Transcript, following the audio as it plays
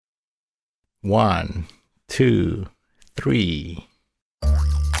1, 2, 3.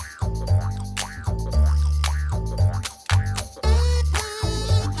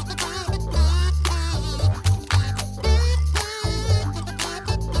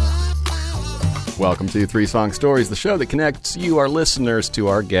 Welcome to Three Song Stories, the show that connects you, our listeners, to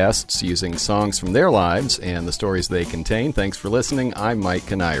our guests using songs from their lives and the stories they contain. Thanks for listening. I'm Mike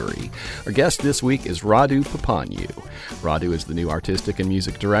Canary. Our guest this week is Radu Papanyu. Radu is the new artistic and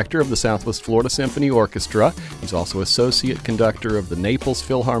music director of the Southwest Florida Symphony Orchestra. He's also associate conductor of the Naples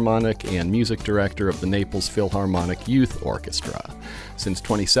Philharmonic and music director of the Naples Philharmonic Youth Orchestra. Since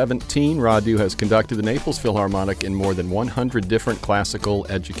 2017, Radu has conducted the Naples Philharmonic in more than 100 different classical,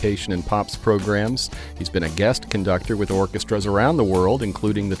 education, and pops programs. He's been a guest conductor with orchestras around the world,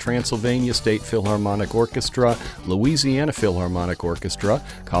 including the Transylvania State Philharmonic Orchestra, Louisiana Philharmonic Orchestra,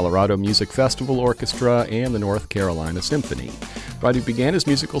 Colorado Music Festival Orchestra, and the North Carolina Symphony. Radu began his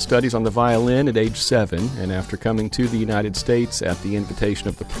musical studies on the violin at age 7, and after coming to the United States at the invitation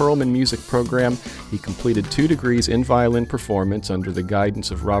of the Perlman Music Program, he completed 2 degrees in violin performance under the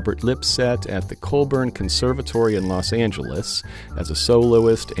guidance of Robert Lipset at the Colburn Conservatory in Los Angeles. As a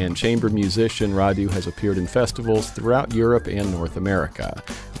soloist and chamber musician, Radu has appeared in festivals throughout Europe and North America.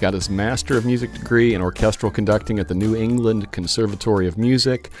 He got his Master of Music degree in orchestral conducting at the New England Conservatory of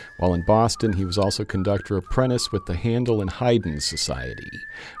Music. While in Boston, he was also conductor apprentice with the Handel and Haydn Society.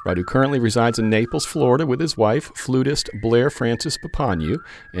 Radu currently resides in Naples, Florida with his wife, flutist Blair Francis Papanyu.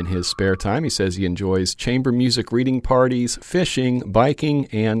 In his spare time, he says he enjoys chamber music reading parties, fishing, biking,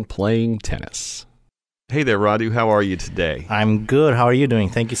 and playing tennis. Hey there, Radu. How are you today? I'm good. How are you doing?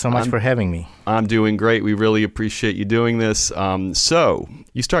 Thank you so much for having me. I'm doing great. We really appreciate you doing this. So,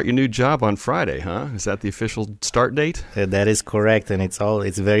 you start your new job on Friday, huh? Is that the official start date? That is correct, and it's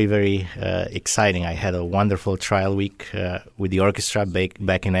very, very exciting. I had a wonderful trial week with the orchestra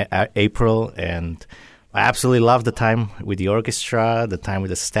back in April, and I absolutely love the time with the orchestra, the time with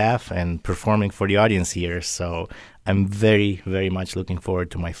the staff, and performing for the audience here. So I'm very, very much looking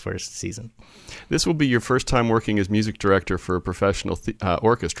forward to my first season. This will be your first time working as music director for a professional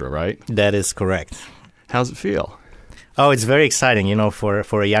orchestra, right? That is correct. How's it feel? Oh, it's very exciting. You know,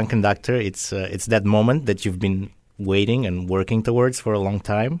 for a young conductor, it's that moment that you've been waiting and working towards for a long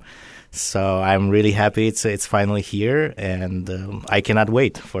time. So I'm really happy it's finally here, and I cannot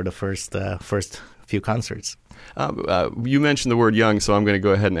wait for the first few concerts. You mentioned the word young, so I'm going to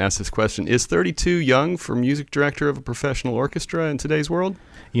go ahead and ask this question. Is 32 young for music director of a professional orchestra in today's world?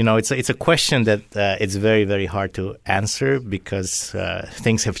 You know, it's a question that it's very, very hard to answer because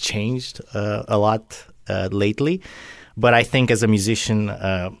things have changed a lot lately. But I think as a musician,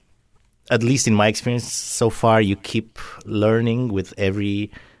 at least in my experience so far, you keep learning with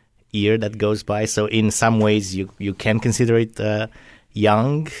every year that goes by. So in some ways, you can consider it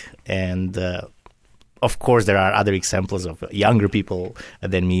young, and of course, there are other examples of younger people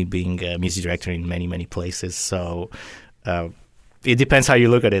than me being a music director in many, many places. So it depends how you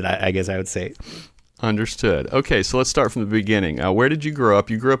look at it, I guess I would say. Understood. Okay, so let's start from the beginning. Where did you grow up?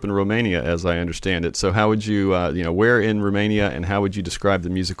 You grew up in Romania, as I understand it. So how would you, where in Romania, and how would you describe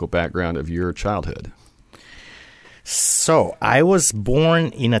the musical background of your childhood? So I was born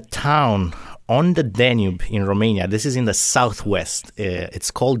in a town on the Danube in Romania. This is in the southwest.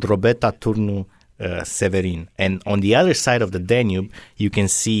 It's called Drobeta Turnu Severin. And on the other side of the Danube, you can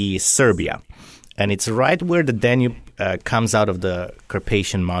see Serbia. And it's right where the Danube comes out of the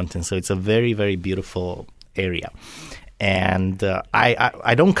Carpathian Mountains. So it's a very, very beautiful area. And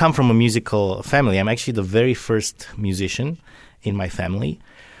I don't come from a musical family. I'm actually the very first musician in my family.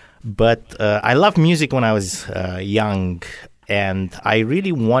 But I loved music when I was young, and I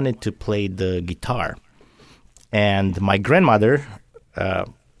really wanted to play the guitar. And my grandmother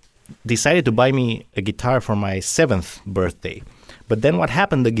decided to buy me a guitar for my 7th birthday. But then what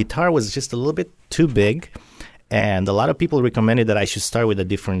happened, the guitar was just a little bit too big, and a lot of people recommended that I should start with a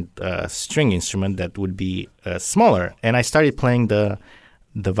different string instrument that would be smaller. And I started playing the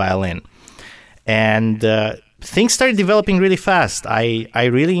violin. And things started developing really fast. I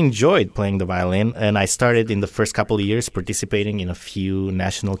really enjoyed playing the violin, and I started in the first couple of years participating in a few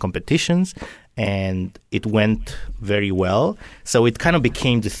national competitions, and it went very well. So it kind of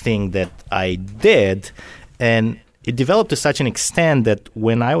became the thing that I did, and it developed to such an extent that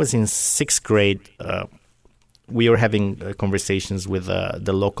when I was in 6th grade, we were having conversations with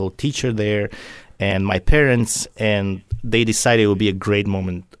the local teacher there and my parents, and they decided it would be a great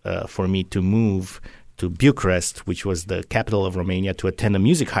moment for me to move to Bucharest, which was the capital of Romania, to attend a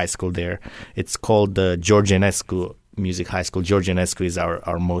music high school there. It's called the George Enescu Music High School. George Enescu is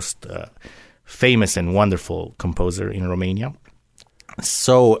our most famous and wonderful composer in Romania.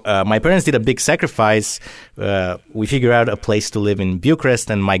 So my parents did a big sacrifice. We figured out a place to live in Bucharest,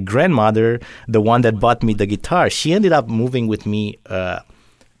 and my grandmother, the one that bought me the guitar, she ended up moving with me to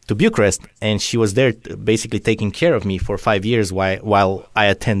Bucharest, and she was there basically taking care of me for 5 years while I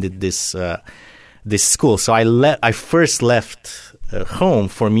attended this school. So I first left home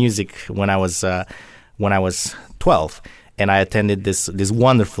for music when I was 12. And I attended this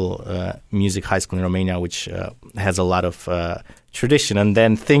wonderful music high school in Romania, which has a lot of tradition. And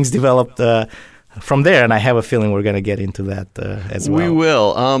then things developed from there, and I have a feeling we're going to get into that as well. We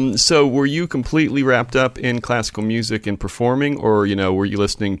will. So were you completely wrapped up in classical music and performing, or were you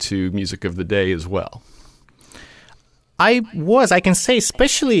listening to music of the day as well? I was. I can say,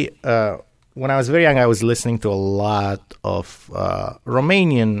 especially when I was very young, I was listening to a lot of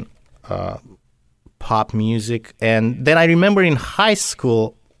Romanian pop music, and then I remember in high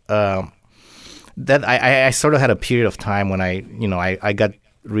school that I sort of had a period of time when I got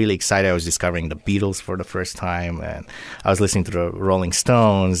really excited. I was discovering the Beatles for the first time, and I was listening to the Rolling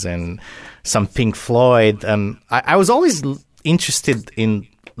Stones and some Pink Floyd, and I was always interested in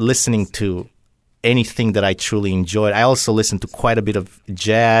listening to anything that I truly enjoyed. I also listened to quite a bit of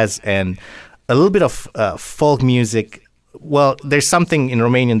jazz and a little bit of folk music. Well, there's something in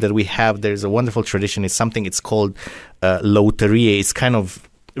Romanian that we have. There's a wonderful tradition. It's called lăutărie. It's kind of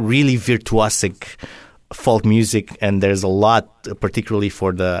really virtuosic folk music, and there's a lot, particularly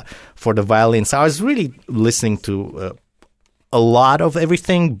for the violin. So I was really listening to a lot of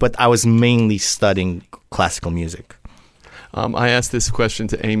everything, but I was mainly studying classical music. I asked this question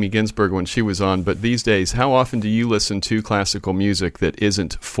to Amy Ginsberg when she was on, but these days, how often do you listen to classical music that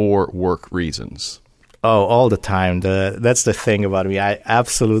isn't for work reasons? Oh, all the time. That's the thing about me. I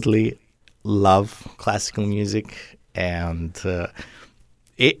absolutely love classical music, and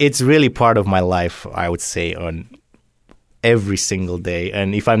it's really part of my life, I would say, on every single day.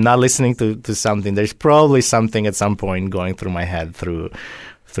 And if I'm not listening to something, there's probably something at some point going through my head through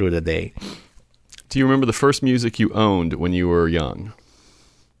the day. Do you remember the first music you owned when you were young?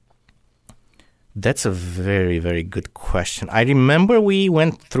 That's a very, very good question. I remember we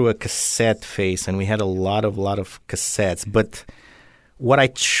went through a cassette phase, and we had a lot of cassettes. But what I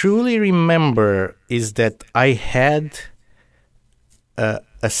truly remember is that I had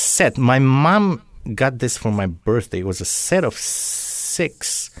a set. My mom got this for my birthday. It was a set of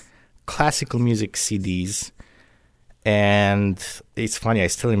 6 classical music CDs. And it's funny, I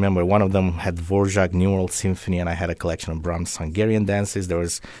still remember one of them had Dvorak New World Symphony, and I had a collection of Brahms Hungarian dances. There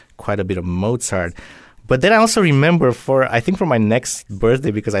was quite a bit of Mozart. But then I also remember for my next birthday,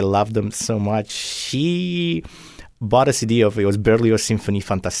 because I loved them so much, she bought a CD of, it was Berlioz Symphonie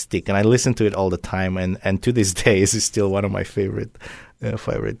Fantastique, and I listened to it all the time, and to this day, it's still one of my favorite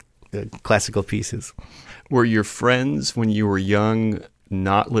classical pieces. Were your friends, when you were young,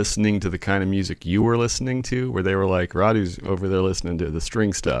 not listening to the kind of music you were listening to, where they were like, Radu's over there listening to the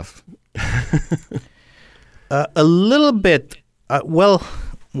string stuff? A little bit. Well,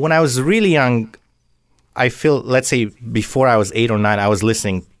 when I was really young, I feel, let's say before I was 8 or 9, I was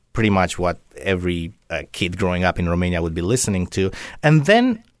listening pretty much what every kid growing up in Romania would be listening to. And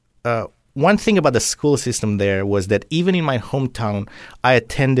then one thing about the school system there was that even in my hometown, I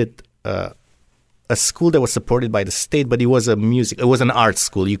attended a school that was supported by the state, but it was an art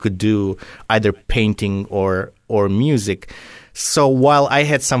school. You could do either painting or music. So while I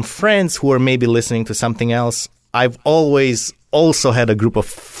had some friends who were maybe listening to something else, I've always also had a group of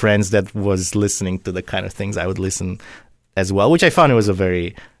friends that was listening to the kind of things I would listen as well, which I found it was a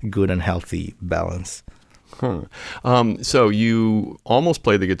very good and healthy balance. Huh. So you almost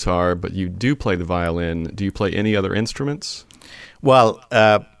play the guitar, but you do play the violin. Do you play any other instruments? Well,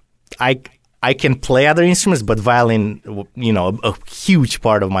 I can play other instruments, but violin, a huge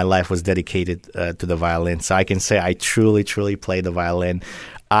part of my life was dedicated to the violin. So I can say I truly, truly play the violin.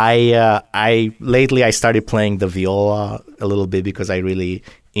 Lately I started playing the viola a little bit because I really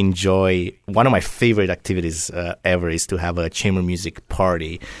enjoy. One of my favorite activities ever is to have a chamber music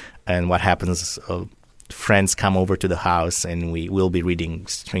party. And what happens? Friends come over to the house, and we will be reading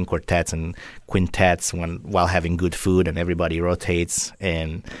string quartets and quintets while having good food, and everybody rotates.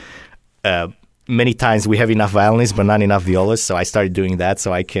 And many times we have enough violinists but not enough violas, so I started doing that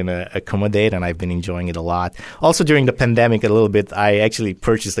so I can accommodate, and I've been enjoying it a lot. Also during the pandemic a little bit, I actually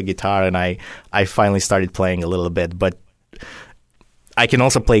purchased a guitar, and I finally started playing a little bit, but I can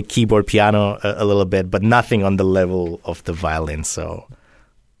also play keyboard, piano a little bit, but nothing on the level of the violin. So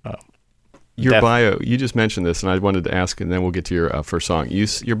your bio, you just mentioned this, and I wanted to ask, and then we'll get to your first song.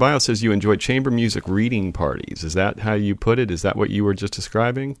 Your bio says you enjoy chamber music reading parties. Is that how you put it? Is that what you were just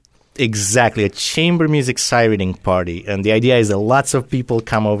describing? Exactly, a chamber music sirening party. And the idea is that lots of people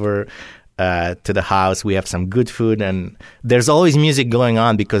come over to the house. We have some good food, and there's always music going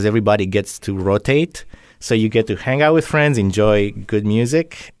on because everybody gets to rotate. So you get to hang out with friends, enjoy good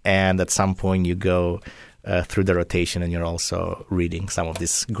music, and at some point you go through the rotation and you're also reading some of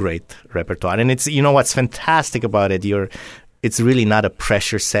this great repertoire. And it's, you know, what's fantastic about it, it's really not a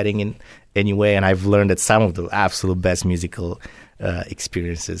pressure setting in any way. And I've learned that some of the absolute best musical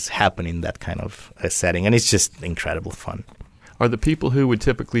experiences happen in that kind of setting. And it's just incredible fun. Are the people who would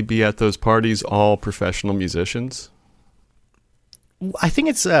typically be at those parties all professional musicians? I think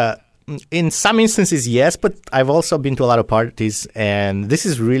it's in some instances, yes, but I've also been to a lot of parties, and this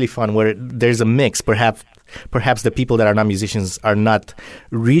is really fun where there's a mix. Perhaps the people that are not musicians are not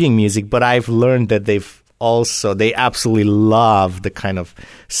reading music, but I've learned that they absolutely love the kind of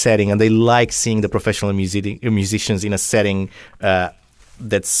setting, and they like seeing the professional musicians in a setting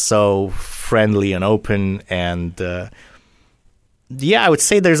that's so friendly and open. And I would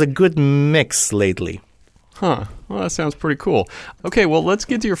say there's a good mix lately. Huh. Well, that sounds pretty cool. Okay, well, let's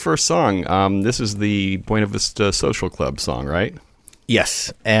get to your first song. This is the Buena Vista Social Club song, right?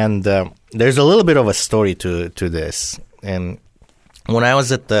 Yes, and there's a little bit of a story to this. And when I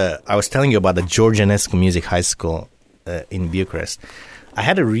was I was telling you about the George Enescu Music High School in Bucharest. I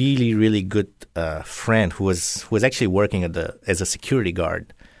had a really, really good friend who was actually working as a security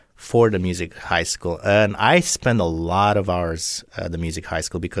guard for the music high school, and I spent a lot of hours at the music high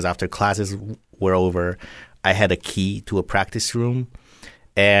school because after classes were over, I had a key to a practice room,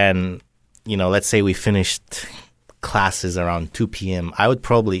 and let's say we finished classes around 2 p.m. I would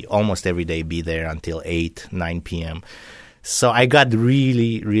probably almost every day be there until 9 p.m. So I got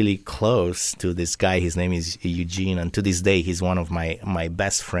really, really close to this guy. His name is Eugene, and to this day, he's one of my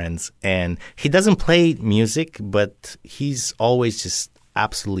best friends. And he doesn't play music, but he's always just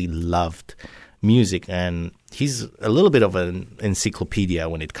absolutely loved music. And he's a little bit of an encyclopedia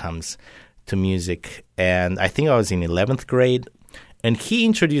when it comes to music. And I think I was in 11th grade, and he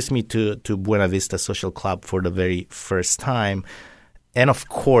introduced me to Buena Vista Social Club for the very first time. And of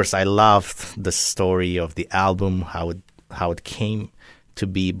course, I loved the story of the album, how it came to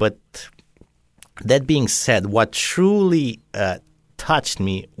be. But that being said, what truly touched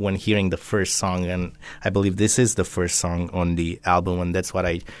me when hearing the first song, and I believe this is the first song on the album, and that's what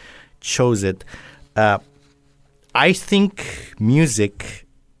I chose it. I think music,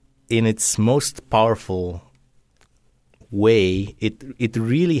 in its most powerful way, it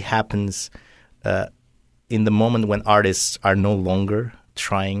really happens in the moment when artists are no longer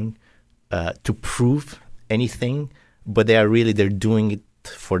trying to prove anything, but they're doing it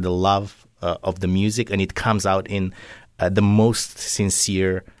for the love of the music, and it comes out in the most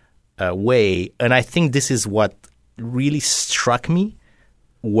sincere way. And I think this is what really struck me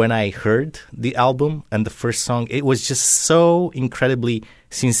when I heard the album and the first song. It was just so incredibly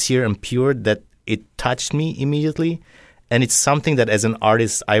sincere and pure that it touched me immediately. And it's something that as an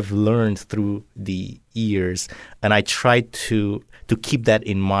artist I've learned through the years, and I try to keep that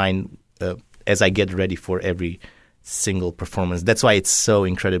in mind as I get ready for every single performance. That's why it's so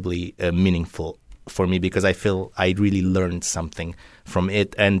incredibly meaningful for me, because I feel I really learned something from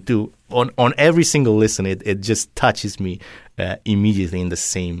it. And on every single listen, it just touches me immediately in the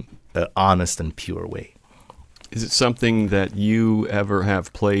same honest and pure way. Is it something that you ever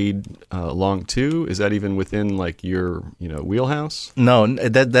have played along to? Is that even within like your wheelhouse? No,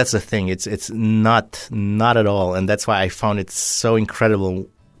 that's the thing. It's not at all, and that's why I found it so incredible.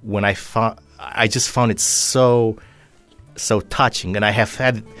 When I just found it so touching, and I have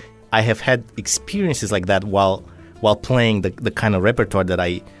had experiences like that while playing the kind of repertoire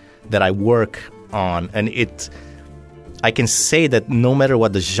that I work on, and I can say that no matter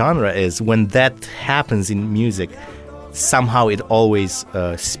what the genre is, when that happens in music, somehow it always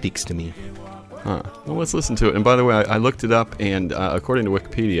speaks to me. Huh. Well, let's listen to it. And by the way, I looked it up, and according to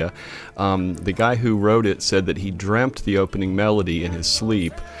Wikipedia, the guy who wrote it said that he dreamt the opening melody in his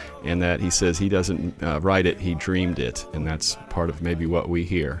sleep, and that he says he doesn't write it, he dreamed it, and that's part of maybe what we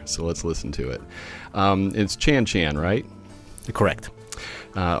hear. So let's listen to it. It's Chan Chan, right? Correct.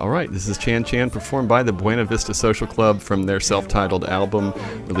 All right, this is Chan Chan, performed by the Buena Vista Social Club from their self-titled album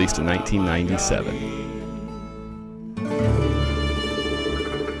released in 1997.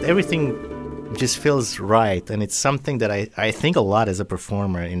 Everything just feels right, and it's something that I think a lot as a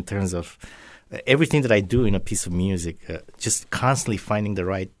performer in terms of everything that I do in a piece of music, just constantly finding the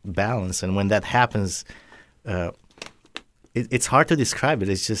right balance. And when that happens, it's hard to describe it.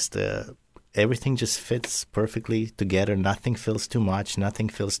 It's just everything just fits perfectly together. Nothing feels too much. Nothing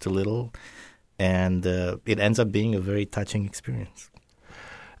feels too little. And it ends up being a very touching experience.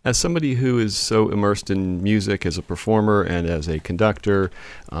 As somebody who is so immersed in music as a performer and as a conductor,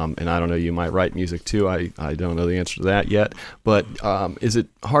 and I don't know, you might write music too. I don't know the answer to that yet. But is it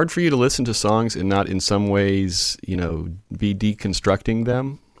hard for you to listen to songs and not in some ways, be deconstructing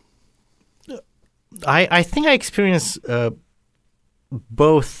them? I think I experience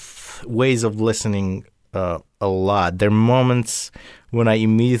both ways of listening a lot. There are moments when I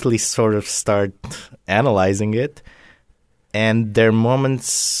immediately sort of start analyzing it, and there are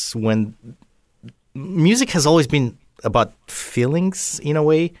moments when music has always been about feelings in a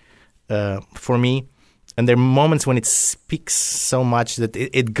way for me, and there are moments when it speaks so much that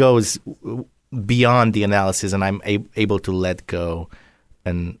it goes beyond the analysis, and I'm able to let go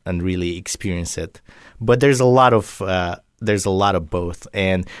and really experience it. But there's a lot of both,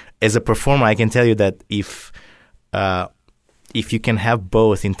 and as a performer, I can tell you that if you can have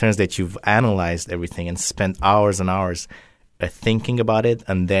both in terms that you've analyzed everything and spent hours and hours thinking about it,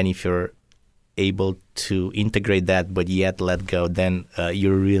 and then if you're able to integrate that but yet let go, then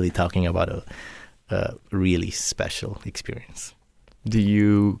you're really talking about a really special experience. Do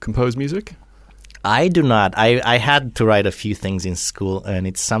you compose music? I do not. I had to write a few things in school, and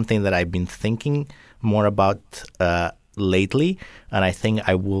it's something that I've been thinking more about lately, and I think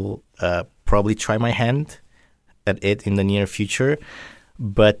I will probably try my hand at it in the near future.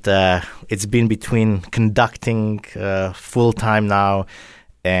 But it's been between conducting full-time now,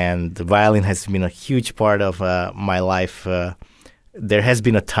 and the violin has been a huge part of my life. There has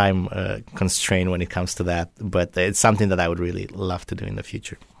been a time constraint when it comes to that, but it's something that I would really love to do in the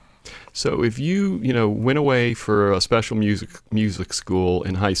future. So if you went away for a special music school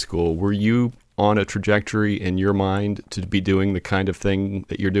in high school, were you on a trajectory in your mind to be doing the kind of thing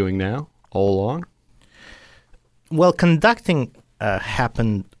that you're doing now all along? Well, conducting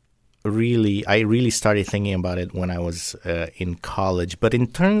happened really, I really started thinking about it when I was in college. But in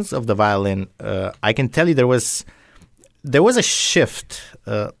terms of the violin, I can tell you there was a shift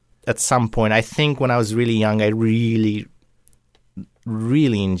at some point. I think when I was really young, I really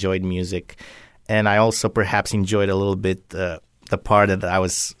enjoyed music. And I also perhaps enjoyed a little bit the part that I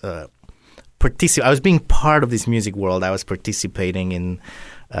was I was being part of this music world. I was participating in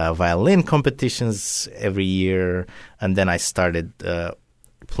violin competitions every year, and then I started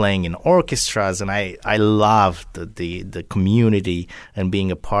playing in orchestras, and I loved the community and being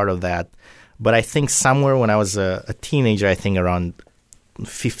a part of that. But I think somewhere when I was a teenager, I think around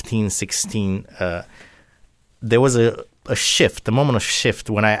 15, 16, there was a shift, a moment of shift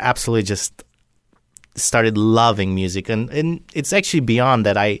when I absolutely just started loving music. And it's actually beyond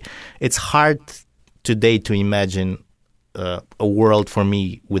that. It's hard today to imagine a world for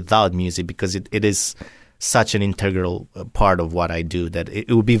me without music, because it is such an integral part of what I do that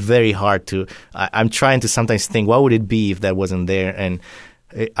it would be very hard to. I'm trying to sometimes think, what would it be if that wasn't there? And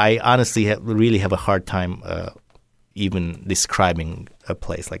I honestly really have a hard time even describing a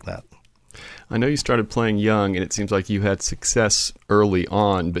place like that. I know you started playing young, and it seems like you had success early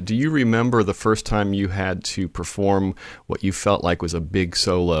on, but do you remember the first time you had to perform what you felt like was a big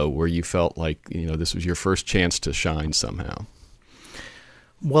solo, where you felt like, this was your first chance to shine somehow?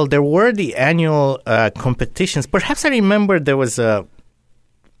 Well, there were the annual competitions. Perhaps I remember there was a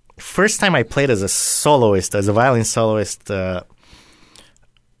first time I played as a soloist, as a violin soloist,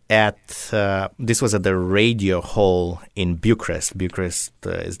 this was at the Radio Hall in Bucharest. Bucharest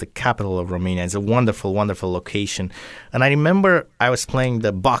is the capital of Romania. It's a wonderful, wonderful location. And I remember I was playing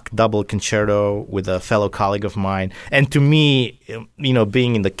the Bach Double Concerto with a fellow colleague of mine. And to me,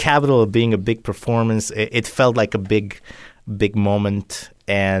 being in the capital, being a big performance, it felt like a big moment.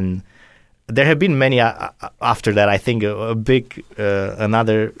 And there have been many after that. I think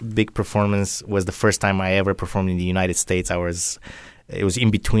another big performance was the first time I ever performed in the United States. It was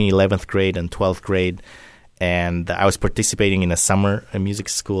in between 11th grade and 12th grade, and I was participating in a summer music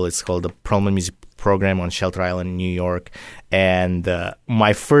school. It's called the Perlman Music Program on Shelter Island, New York. And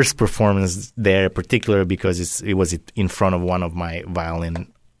my first performance there, particularly because it was in front of one of my violin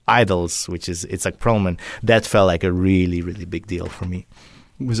idols, which is Itzhak Perlman, that felt like a really, really big deal for me.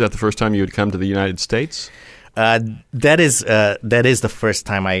 Was that the first time you had come to the United States? That is the first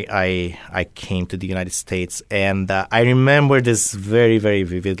time I came to the United States, and I remember this very, very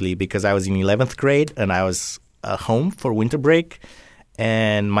vividly because I was in 11th grade and I was home for winter break,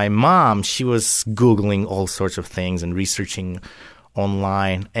 and my mom, she was Googling all sorts of things and researching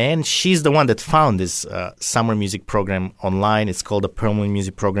online, and she's the one that found this summer music program online. It's called the Perlman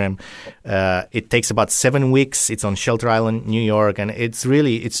Music Program. It takes about 7 weeks. It's on Shelter Island, New York, and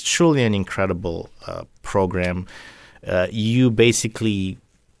it's truly an incredible program. You basically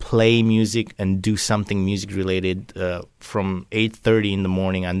play music and do something music related from 8:30 in the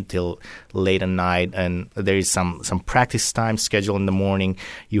morning until late at night. And there is some practice time scheduled in the morning.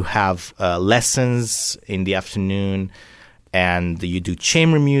 You have lessons in the afternoon, and you do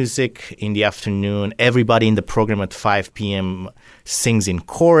chamber music in the afternoon. Everybody in the program at 5 p.m. sings in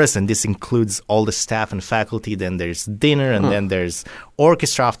chorus, and this includes all the staff and faculty. Then there's dinner, and then there's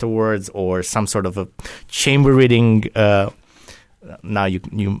orchestra afterwards, or some sort of a chamber reading. Now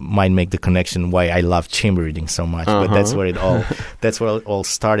you might make the connection why I love chamber reading so much, but that's where it all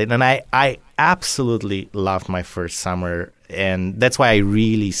started. And I absolutely loved my first summer, and that's why I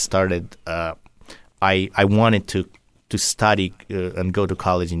really started. I wanted to study and go to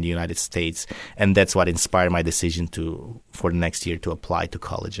college in the United States, and that's what inspired my decision for the next year to apply to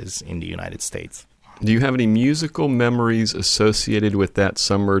colleges in the United States. Do you have any musical memories associated with that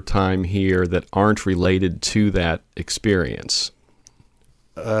summertime here that aren't related to that experience?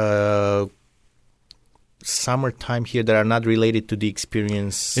 Summertime here that are not related to the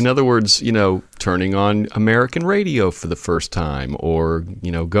experience. In other words, turning on American radio for the first time, or,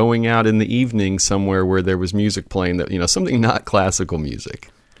 going out in the evening somewhere where there was music playing that, something not classical music.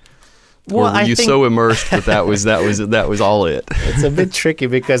 Well, or were you so immersed that was all it? It's a bit tricky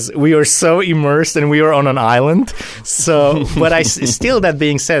because we were so immersed and we were on an island. So, but still, that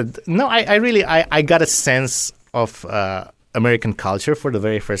being said, no, I really got a sense of American culture for the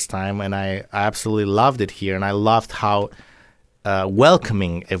very first time, and I absolutely loved it here, and I loved how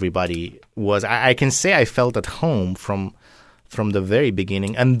welcoming everybody was. I can say I felt at home from the very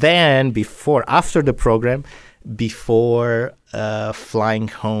beginning. And then after the program, before flying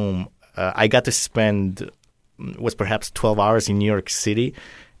home, I got to spend was perhaps 12 hours in New York City,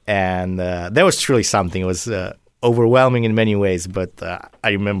 and that was truly something. It was overwhelming in many ways, but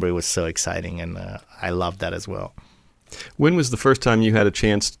I remember it was so exciting, and I loved that as well. When was the first time you had a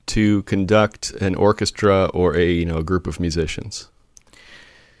chance to conduct an orchestra or a group of musicians?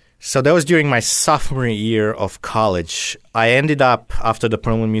 So that was during my sophomore year of college. I ended up, after the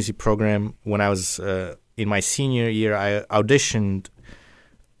permanent music program, when I was in my senior year, I auditioned,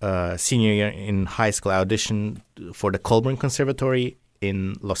 senior year in high school, I auditioned for the Colburn Conservatory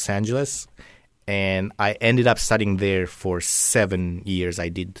in Los Angeles, and I ended up studying there for 7 years. I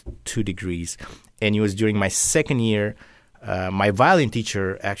did 2 degrees. And it was during my second year, my violin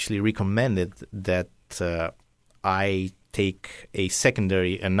teacher actually recommended that I take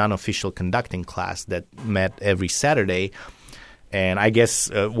a non-official conducting class that met every Saturday. And I guess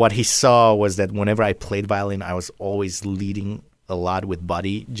what he saw was that whenever I played violin, I was always leading a lot with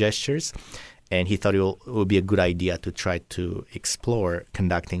body gestures. And he thought it would be a good idea to try to explore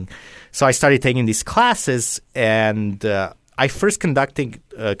conducting. So I started taking these classes, and I first conducted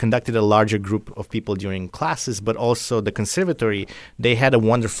a larger group of people during classes, but also the conservatory, they had a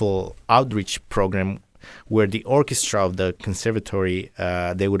wonderful outreach program where the orchestra of the conservatory,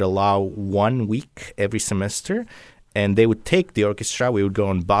 they would allow 1 week every semester, and they would take the orchestra. We would go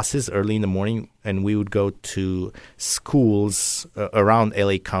on buses early in the morning, and we would go to schools around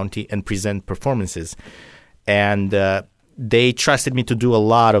LA County and present performances. And they trusted me to do a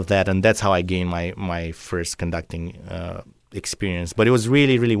lot of that, and that's how I gained my first conducting experience. But it was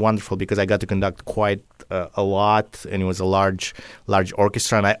really, really wonderful because I got to conduct quite a lot, and it was a large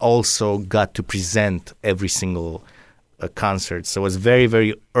orchestra, and I also got to present every single concert. So it was very,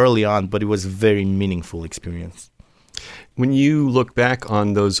 very early on, but it was a very meaningful experience. When you look back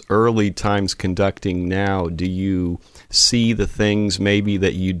on those early times conducting now, do you see the things maybe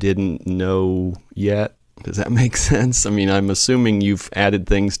that you didn't know yet? Does that make sense? I mean, I'm assuming you've added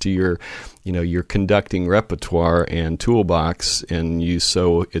things to your conducting repertoire and toolbox, and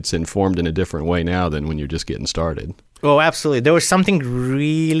so it's informed in a different way now than when you're just getting started. Oh, absolutely. There was something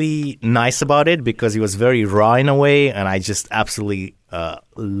really nice about it because it was very raw in a way, and I just absolutely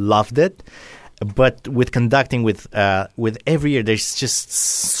loved it. But with conducting, with every year, there's just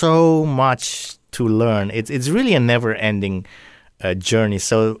so much to learn. It's really a never-ending journey.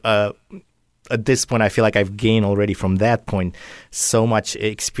 So at this point, I feel like I've gained already from that point so much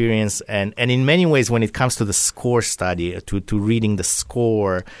experience. And in many ways, when it comes to the score study, to reading the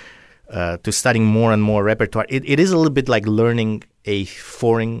score, to studying more and more repertoire, it is a little bit like learning a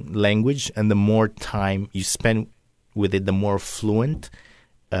foreign language. And the more time you spend with it, the more fluent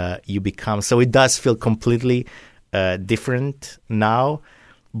you become. So it does feel completely different now.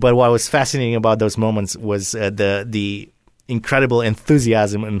 But what was fascinating about those moments was the incredible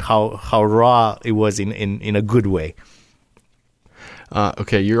enthusiasm and how raw it was in a good way.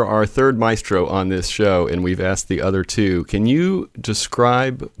 Okay, you're our third maestro on this show, and we've asked the other two. Can you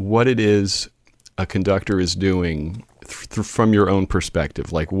describe what it is a conductor is doing from your own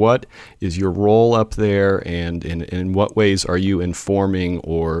perspective. Like, what is your role up there, and in what ways are you informing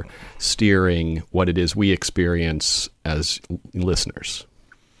or steering what it is we experience as listeners?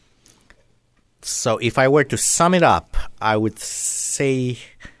 So if I were to sum it up, I would say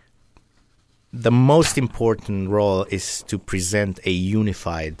the most important role is to present a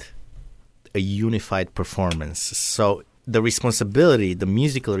unified performance. So the responsibility, the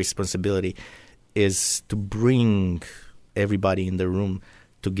musical responsibility, is to bring everybody in the room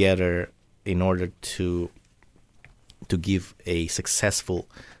together in order to give a successful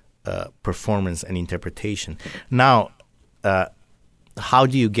performance and interpretation. Now, how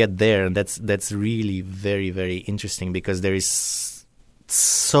do you get there? And that's really very, very interesting, because there is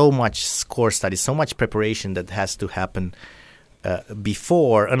so much score study, so much preparation that has to happen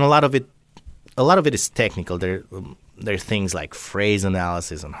before, and a lot of it is technical. There are things like phrase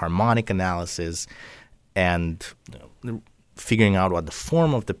analysis and harmonic analysis, and figuring out what the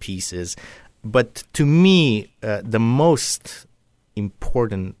form of the piece is. But to me, the most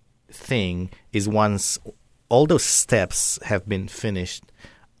important thing is, once all those steps have been finished,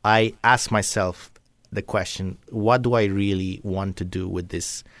 I ask myself the question, what do I really want to do with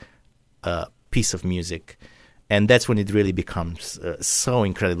this piece of music? And that's when it really becomes so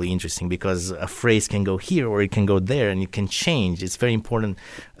incredibly interesting, because a phrase can go here or it can go there, and it can change. It's very important,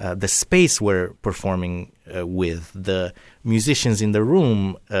 the space we're performing with, the musicians in the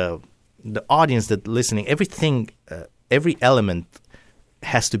room, the audience that's listening, everything, every element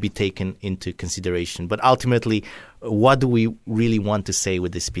has to be taken into consideration. But ultimately, what do we really want to say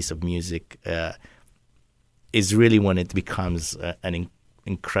with this piece of music is really when it becomes an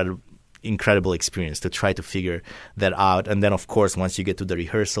incredible experience to try to figure that out. And then, of course, once you get to the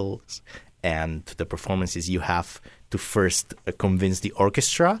rehearsals and to the performances, you have to first convince the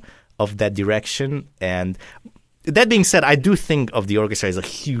orchestra of that direction. And that being said, I do think of the orchestra as a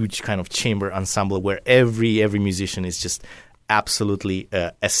huge kind of chamber ensemble where every musician is just absolutely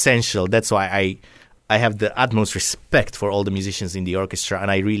essential. That's why I have the utmost respect for all the musicians in the orchestra, and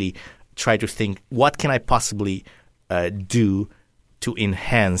I really try to think, what can I possibly do to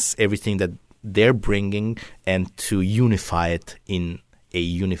enhance everything that they're bringing and to unify it in a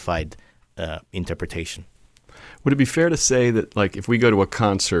unified interpretation. Would it be fair to say that, like, if we go to a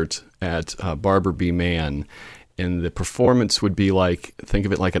concert at Barber B. Mann, and the performance would be like, think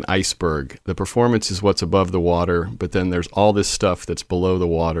of it like an iceberg. The performance is what's above the water, but then there's all this stuff that's below the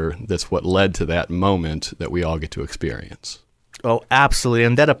water that's what led to that moment that we all get to experience. Oh, absolutely.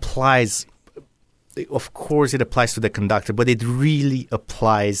 And that applies, of course, it applies to the conductor, but it really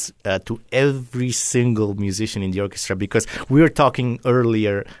applies to every single musician in the orchestra, because we were talking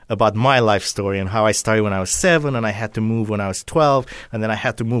earlier about my life story and how I started when I was 7, and I had to move when I was 12, and then I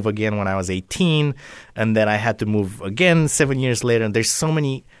had to move again when I was 18, and then I had to move again 7 years later. And there's so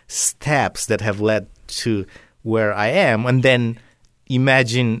many steps that have led to where I am. And then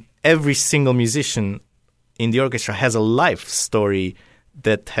imagine every single musician in the orchestra has a life story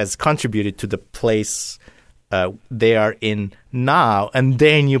that has contributed to the place they are in now. And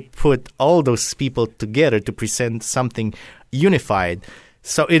then you put all those people together to present something unified.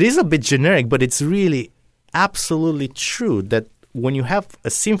 So it is a bit generic, but it's really absolutely true that when you have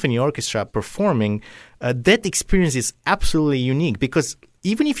a symphony orchestra performing, that experience is absolutely unique, because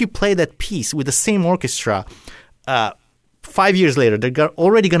even if you play that piece with the same orchestra, 5 years later, there are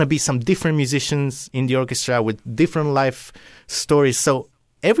already going to be some different musicians in the orchestra with different life stories. So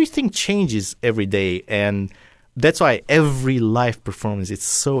everything changes every day, and that's why every live performance is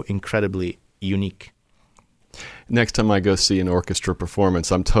so incredibly unique. Next time I go see an orchestra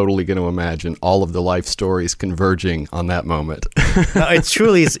performance, I'm totally going to imagine all of the life stories converging on that moment. No, it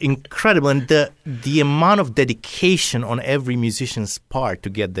truly is incredible, and the amount of dedication on every musician's part to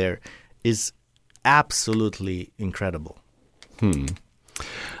get there is absolutely incredible.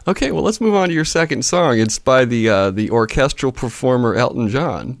 Okay, well, let's move on to your second song. It's by the orchestral performer Elton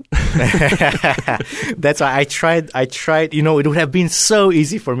John. That's why I tried. You know, it would have been so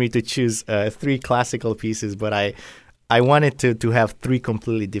easy for me to choose 3 classical pieces, but I wanted to have 3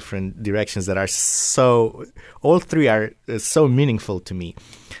 completely different directions that are all 3 are so meaningful to me.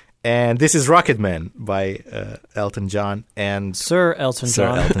 And this is Rocketman by Elton John and Sir Elton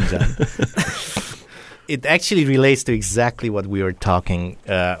John. It actually relates to exactly what we were talking.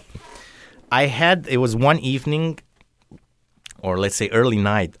 It was one evening, or let's say early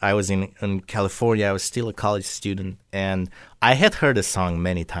night. I was in California. I was still a college student, and I had heard the song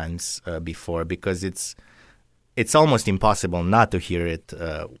many times before, because it's almost impossible not to hear it,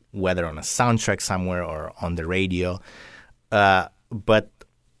 whether on a soundtrack somewhere or on the radio. But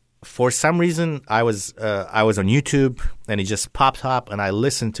for some reason, I was on YouTube, and it just popped up, and I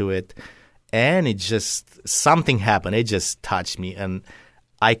listened to it, and it just, something happened. It just touched me, and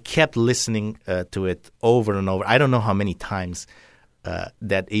I kept listening to it over and over. I don't know how many times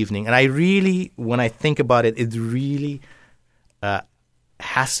that evening. And I really, when I think about it, it really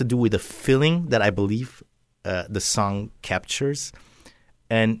has to do with the feeling that I believe the song captures,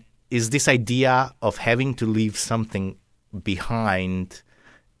 and is this idea of having to leave something behind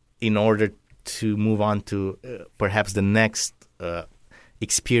in order to move on to perhaps the next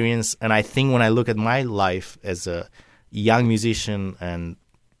experience. And I think when I look at my life as a young musician and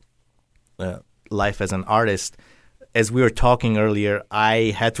life as an artist, as we were talking earlier,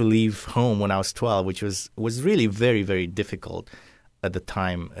 I had to leave home when I was 12, which was really very, very difficult at the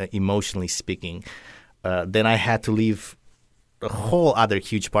time, emotionally speaking. Then I had to leave a whole other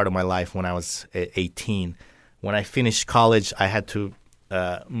huge part of my life when I was 18. When I finished college, I had to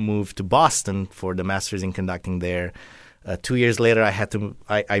move to Boston for the master's in conducting there. 2 years later,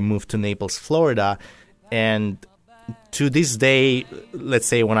 I moved to Naples, Florida, and to this day, let's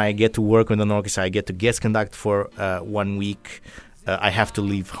say when I get to work with an orchestra, I get to guest conduct for 1 week. I have to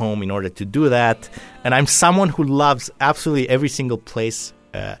leave home in order to do that. And I'm someone who loves absolutely every single place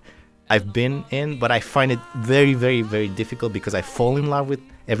I've been in, but I find it very, very, very difficult because I fall in love with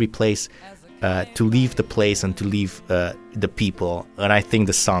every place to leave the place and to leave the people. And I think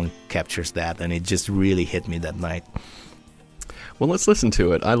the song captures that, and it just really hit me that night. Well, let's listen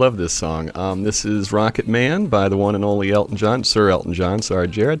to it. I love this song. This is Rocket Man by the one and only Elton John, Sir Elton John, sorry,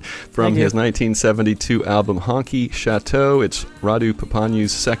 Jared, from his 1972 album Honky Chateau. It's Radu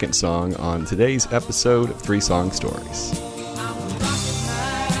Papanu's second song on today's episode of Three Song Stories.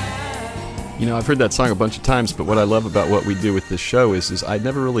 You know, I've heard that song a bunch of times, but what I love about what we do with this show is I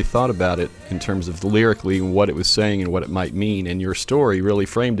never really thought about it in terms of lyrically what it was saying and what it might mean, and your story really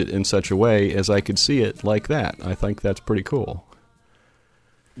framed it in such a way as I could see it like that. I think that's pretty cool.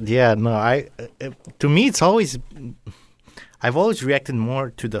 Yeah, no, to me I've always reacted more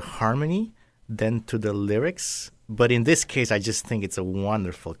to the harmony than to the lyrics. But in this case, I just think it's a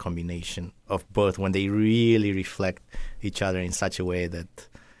wonderful combination of both when they really reflect each other in such a way that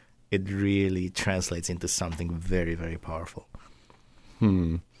it really translates into something very, very powerful.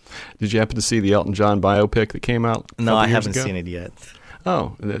 Did you happen to see the Elton John biopic that came out? No, I haven't seen it yet.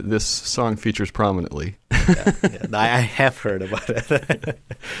 Oh, this song features prominently. Yeah, I have heard about it.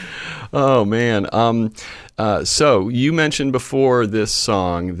 Oh, man. So you mentioned before this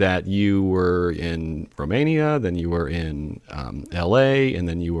song that you were in Romania, then you were in L.A., and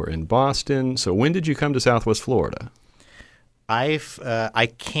then you were in Boston. So when did you come to Southwest Florida? I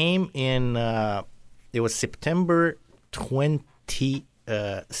came in, it was September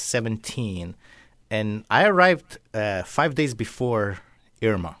 2017, and I arrived 5 days before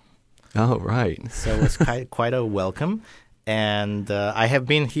Irma. Oh, right. So it was quite a welcome, and I have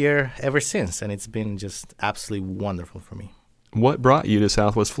been here ever since, and it's been just absolutely wonderful for me. What brought you to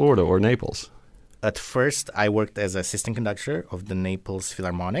Southwest Florida or Naples? At first, I worked as assistant conductor of the Naples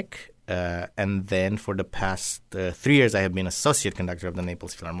Philharmonic, and then for the past 3 years, I have been associate conductor of the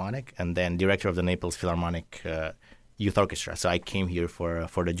Naples Philharmonic, and then director of the Naples Philharmonic Youth Orchestra. So I came here for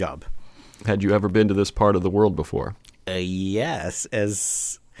the job. Had you ever been to this part of the world before? Yes,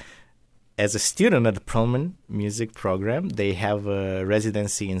 as a student at the Perlman Music Program, they have a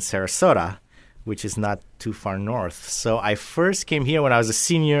residency in Sarasota, which is not too far north. So I first came here when I was a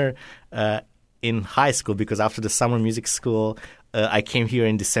senior in high school, because after the summer music school, I came here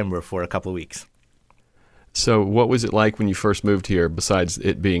in December for a couple of weeks. So what was it like when you first moved here, besides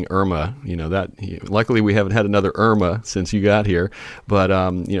it being Irma? You know, luckily we haven't had another Irma since you got here, but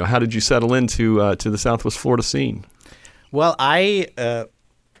how did you settle into to the Southwest Florida scene? Well, I've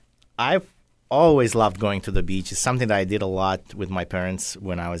always loved going to the beach. It's something that I did a lot with my parents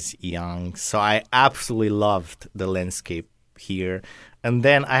when I was young. So I absolutely loved the landscape here. And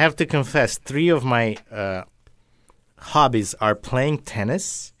then I have to confess, 3 of my hobbies are playing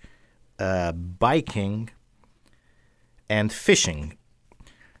tennis, biking, and fishing.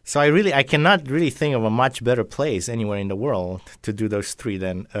 So I cannot really think of a much better place anywhere in the world to do those 3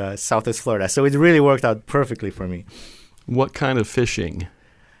 than Southwest Florida. So it really worked out perfectly for me. What kind of fishing?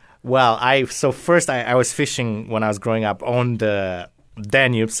 Well, first I was fishing when I was growing up on the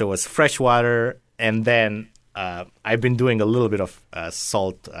Danube, so it was freshwater, and then I've been doing a little bit of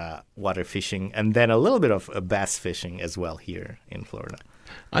salt water fishing, and then a little bit of bass fishing as well here in Florida.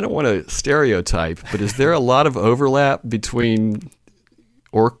 I don't want to stereotype, but is there a lot of overlap between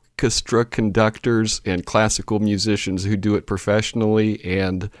orchestra conductors and classical musicians who do it professionally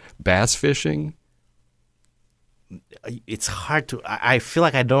and bass fishing? it's hard to. I feel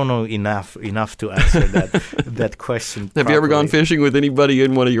like I don't know enough to answer that question. Have you ever gone fishing with anybody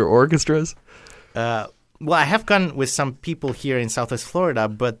in one of your orchestras? Well, I have gone with some people here in Southwest Florida,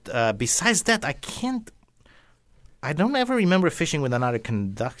 but besides that, I don't ever remember fishing with another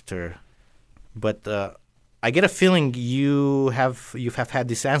conductor. But I get a feeling you have had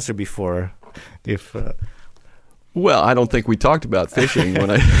this answer before. Well, I don't think we talked about fishing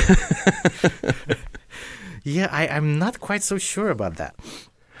when I. Yeah, I'm not quite so sure about that.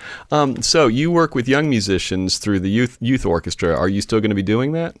 So you work with young musicians through the youth orchestra. Are you still going to be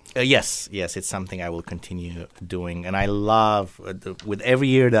doing that? Yes, it's something I will continue doing, and I love with every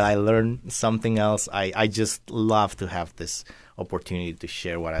year that I learn something else. I just love to have this opportunity to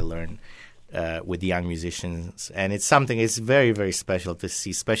share what I learn with young musicians, and it's something. It's very, very special to see.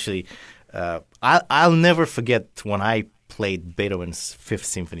 Especially, I'll never forget when I played Beethoven's Fifth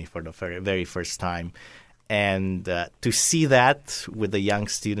Symphony for the very first time. And to see that with the young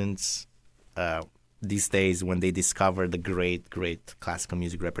students these days when they discover the great, great classical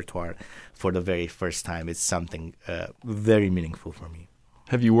music repertoire for the very first time, it's something very meaningful for me.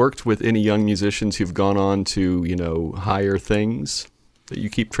 Have you worked with any young musicians who've gone on to, higher things that you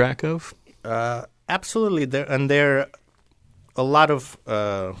keep track of? Absolutely. There a lot of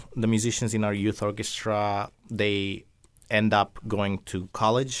the musicians in our youth orchestra, they end up going to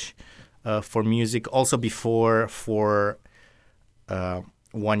college for music. Also before, for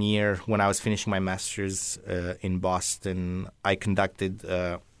 1 year when I was finishing my master's in Boston, I conducted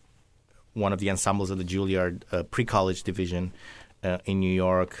one of the ensembles of the Juilliard pre-college division in New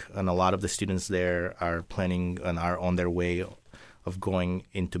York, and a lot of the students there are planning and are on their way of going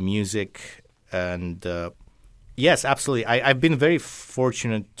into music. And yes, absolutely. I've been very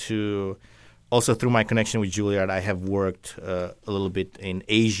fortunate to also, through my connection with Juilliard, I have worked a little bit in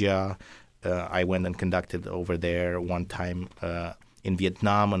Asia. I went and conducted over there one time in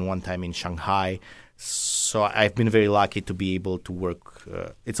Vietnam and one time in Shanghai. So I've been very lucky to be able to work.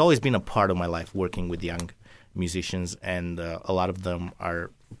 It's always been a part of my life working with young musicians, and a lot of them are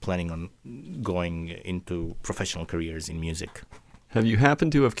planning on going into professional careers in music. Have you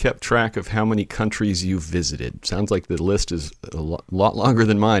happened to have kept track of how many countries you've visited? Sounds like the list is a lot longer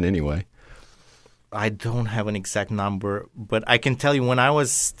than mine anyway. I don't have an exact number, but I can tell you when I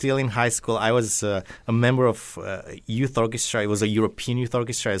was still in high school, I was a member of youth orchestra. It was a European youth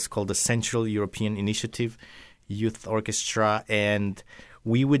orchestra. It's called the Central European Initiative Youth Orchestra, and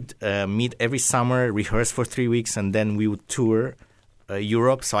we would meet every summer, rehearse for 3 weeks, and then we would tour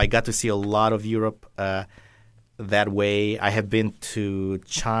Europe. So I got to see a lot of Europe that way. I have been to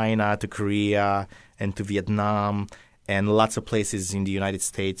China, to Korea, and to Vietnam, and lots of places in the United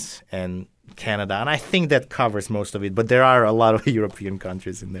States and Canada, and I think that covers most of it, but there are a lot of European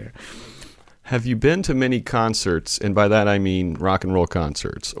countries in there. Have you been to many concerts, and by that I mean rock and roll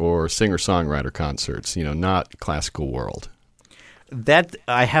concerts or singer-songwriter concerts, not classical world? That,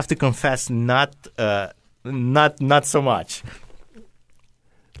 I have to confess, not so much.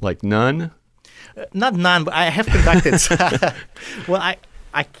 Like none? Not none, but I have conducted. Well,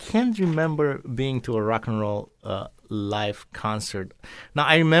 I can't remember being to a rock and roll live concert. Now,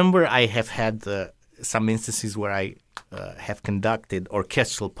 I remember I have had some instances where I have conducted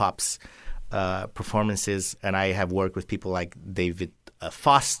orchestral pops performances, and I have worked with people like David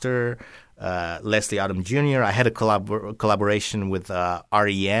Foster, Leslie Odom Jr. I had a collaboration with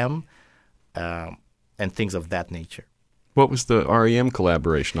REM and things of that nature. What was the REM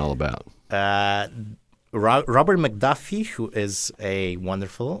collaboration all about? Robert McDuffie, who is a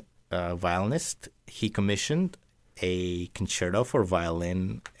wonderful violinist, he commissioned a concerto for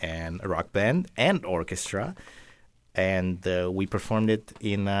violin and a rock band and orchestra, and we performed it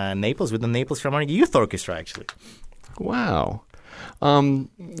in Naples with the Naples Philharmonic Youth Orchestra, actually. Wow.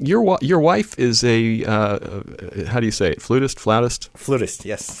 Your wife is a, how do you say it, flautist? Flutist,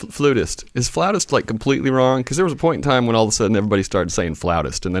 yes. Flutist. Is flautist like completely wrong? Because there was a point in time when all of a sudden everybody started saying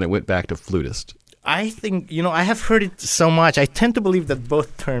flautist, and then it went back to flutist. I think, I have heard it so much. I tend to believe that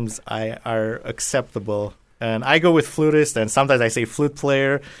both terms are acceptable. And I go with flutist, and sometimes I say flute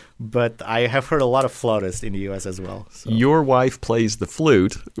player, but I have heard a lot of flautists in the U.S. as well. So. Your wife plays the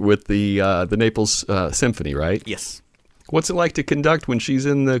flute with the Naples Symphony, right? Yes. What's it like to conduct when she's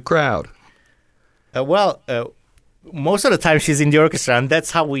in the crowd? Most of the time she's in the orchestra, and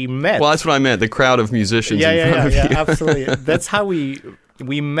that's how we met. Well, that's what I meant, the crowd of musicians in front of you. Yeah, absolutely. That's how we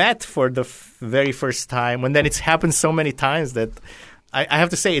met for the very first time, and then it's happened so many times that I have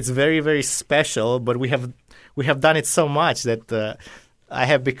to say it's very, very special, but we have done it so much that I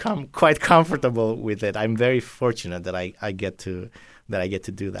have become quite comfortable with it. I'm very fortunate that I get to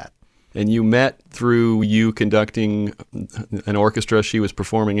do that. And you met through you conducting an orchestra she was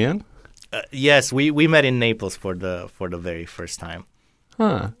performing in? Yes, we met in Naples for the very first time.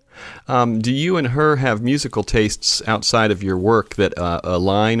 Huh. Do you and her have musical tastes outside of your work that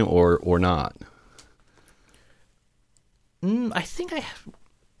align or not? I think I have.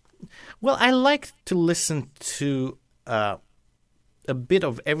 Well, I like to listen to a bit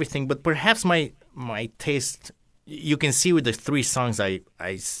of everything, but perhaps my taste, you can see with the three songs I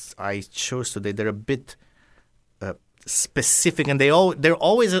chose today, they're a bit specific, and they're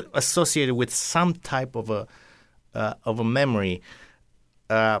always associated with some type of a memory.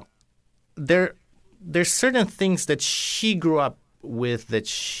 There's certain things that she grew up with that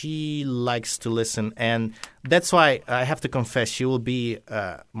she likes to listen, and that's why I have to confess she will be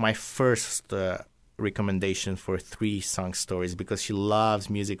my first recommendation for 3 song stories, because she loves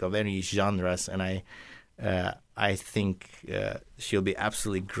music of any genres, and I think she'll be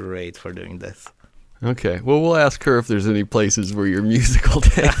absolutely great for doing this. Okay. Well, we'll ask her if there's any places where your musical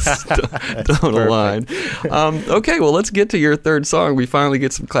tastes don't align. Okay. Well, let's get to your third song. We finally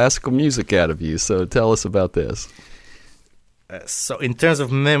get some classical music out of you. So tell us about this. So in terms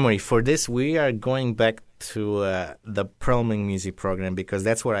of memory, for this, we are going back to the Perlman music program, because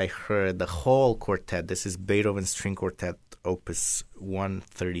that's where I heard the whole quartet. This is Beethoven String Quartet, Opus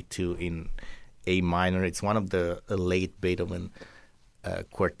 132 in A minor. It's one of the late Beethoven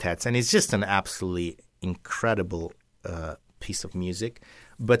quartets, and it's just an absolutely incredible piece of music.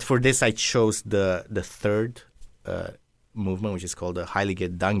 But for this, I chose the third movement, which is called the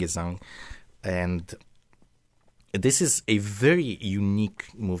Heilige Dankgesang, and this is a very unique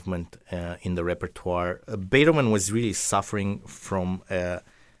movement in the repertoire. Beethoven was really suffering from a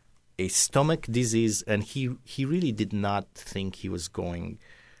stomach disease, and he really did not think he was going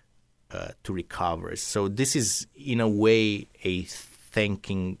to recover. So this is, in a way, a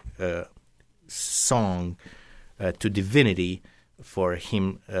thanking song to divinity for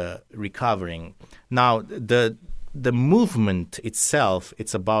him recovering. Now, the movement itself,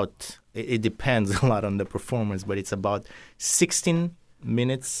 it's about, it depends a lot on the performance, but it's about 16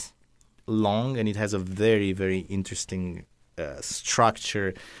 minutes long, and it has a very, very interesting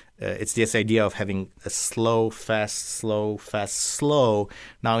structure. It's this idea of having a slow, fast, slow, fast, slow.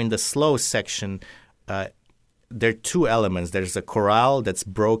 Now, in the slow section, there are 2 elements. There's a chorale that's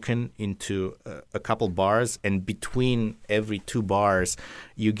broken into a couple bars, and between every 2 bars,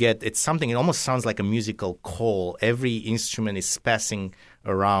 you get, it's something, it almost sounds like a musical call. Every instrument is passing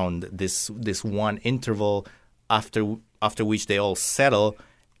around this one interval, after which they all settle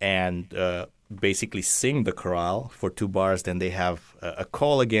and basically sing the chorale for 2 bars. Then they have a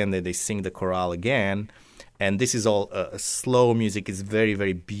call again, then they sing the chorale again. And this is all slow music. It's very,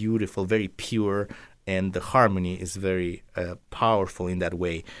 very beautiful, very pure, and the harmony is very powerful in that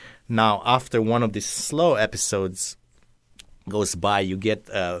way. Now, after one of these slow episodes goes by, you get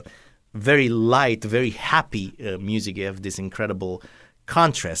very light, very happy music. You have this incredible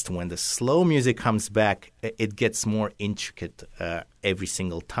contrast. When the slow music comes back, it gets more intricate every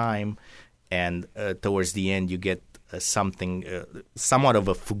single time. And towards the end, you get something, somewhat of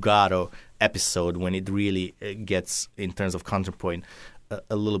a fugato episode, when it really gets, in terms of counterpoint,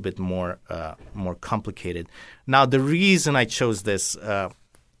 a little bit more complicated. Now, the reason I chose this,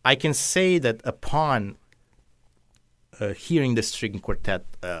 I can say that upon hearing the string quartet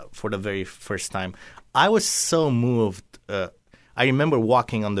for the very first time, I was so moved. I remember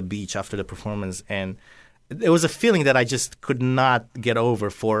walking on the beach after the performance, and there was a feeling that I just could not get over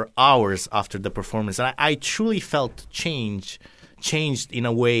for hours after the performance. And I truly felt changed in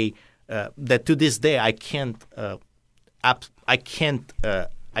a way that to this day I can't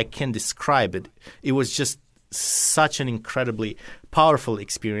describe it. It was just such an incredibly powerful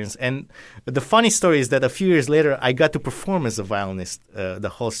experience. And the funny story is that a few years later, I got to perform as a violinist, the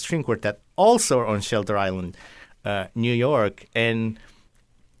whole string quartet, also on Shelter Island, New York. And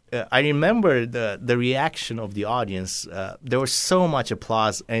I remember the reaction of the audience. There was so much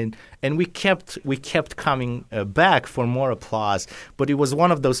applause, and we kept coming back for more applause. But it was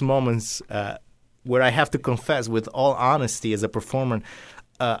one of those moments where I have to confess, with all honesty, as a performer,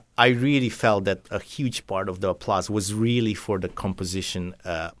 I really felt that a huge part of the applause was really for the composition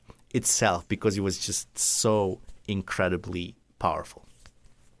itself, because it was just so incredibly powerful.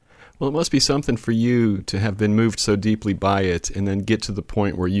 Well, it must be something for you to have been moved so deeply by it, and then get to the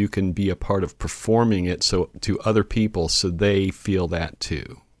point where you can be a part of performing it to other people, so they feel that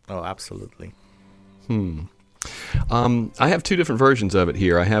too. Oh, absolutely. I have 2 different versions of it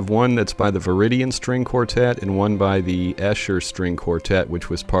here. I have one that's by the Viridian String Quartet and one by the Escher String Quartet, which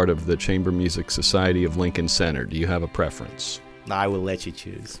was part of the Chamber Music Society of Lincoln Center. Do you have a preference? I will let you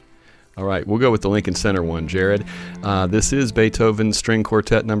choose. All right, we'll go with the Lincoln Center one, Jared. This is Beethoven's String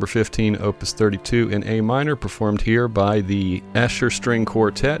Quartet number 15, Opus 32 in A minor, performed here by the Escher String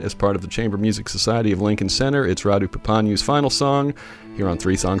Quartet as part of the Chamber Music Society of Lincoln Center. It's Radu Papaniu's final song here on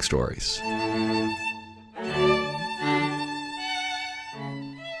Three Song Stories.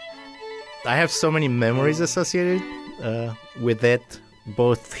 I have so many memories associated with it,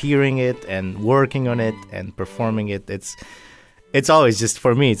 both hearing it and working on it and performing it. It's always just,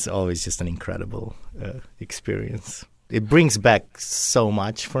 for me, it's always just an incredible experience. It brings back so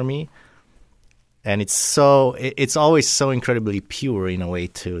much for me. And it's always so incredibly pure in a way,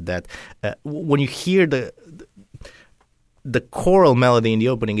 too, that when you hear the choral melody in the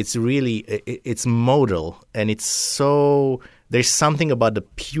opening, it's modal. And there's something about the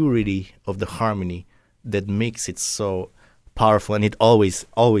purity of the harmony that makes it so powerful. And it always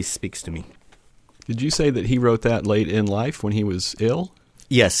speaks to me. Did you say that he wrote that late in life when he was ill?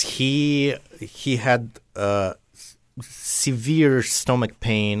 Yes, he had severe stomach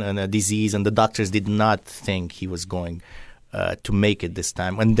pain and a disease, and the doctors did not think he was going to make it this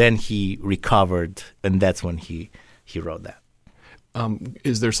time. And then he recovered, and that's when he wrote that.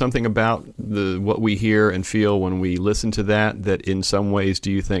 Is there something about what we hear and feel when we listen to that in some ways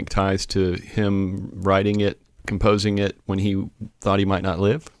do you think ties to him writing it, composing it when he thought he might not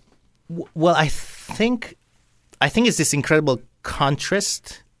live? Well, I think it's this incredible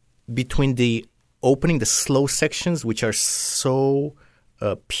contrast between the opening, the slow sections, which are so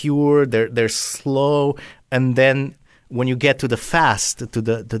pure, they're slow, and then when you get to the fast, to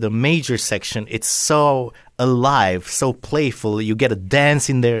the major section, it's so alive, so playful. You get a dance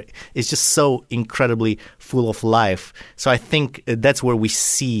in there. It's just so incredibly full of life. So I think that's where we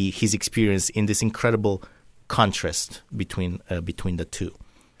see his experience in this incredible contrast between the two.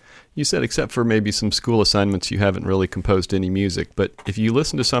 You said except for maybe some school assignments, you haven't really composed any music. But if you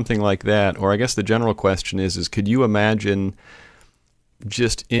listen to something like that, or I guess the general question is could you imagine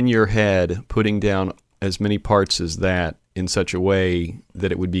just in your head putting down as many parts as that in such a way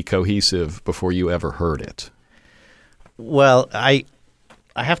that it would be cohesive before you ever heard it? Well, I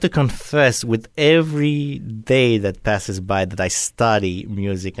have to confess, with every day that passes by that I study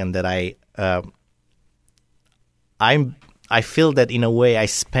music and that I feel that in a way I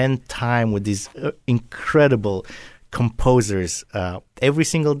spend time with these incredible composers every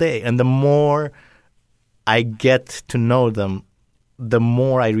single day. And the more I get to know them, the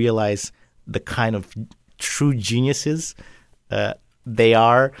more I realize the kind of true geniuses they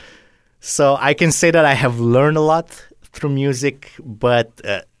are. So I can say that I have learned a lot through music, but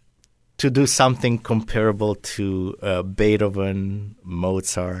to do something comparable to Beethoven,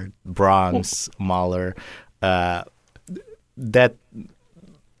 Mozart, Brahms, Mahler, I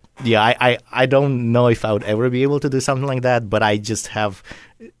don't know if I would ever be able to do something like that, but I just have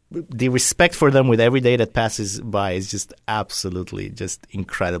the respect for them with every day that passes by. Is just absolutely just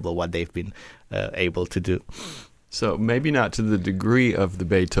incredible what they've been able to do. So maybe not to the degree of the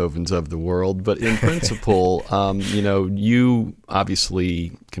Beethovens of the world, but in principle, you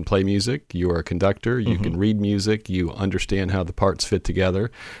obviously can play music. You are a conductor. You can read music. You understand how the parts fit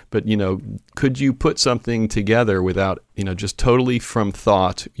together. But, could you put something together without, just totally from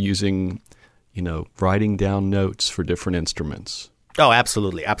thought using, writing down notes for different instruments? Oh,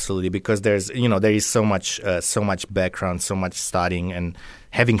 absolutely, absolutely. Because there is so much background, so much studying, and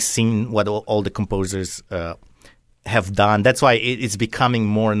having seen what all the composers have done. That's why it's becoming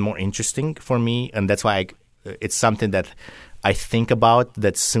more and more interesting for me, and that's why it's something that I think about,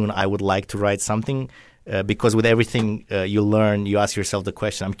 that soon I would like to write something, because with everything you learn, you ask yourself the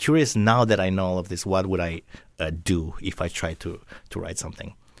question, I'm curious now that I know all of this, what would I do if I try to write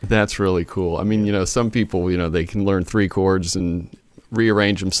something? That's really cool. I mean, some people, they can learn 3 chords and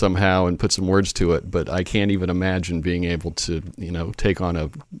rearrange them somehow and put some words to it, but I can't even imagine being able to, take on a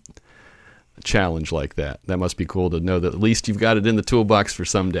challenge like that. That must be cool to know that at least you've got it in the toolbox for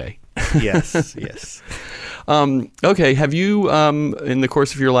someday. Yes, yes. Okay, have you, in the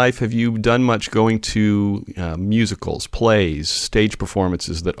course of your life, have you done much going to musicals, plays, stage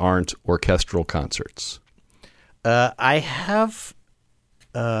performances that aren't orchestral concerts? I have,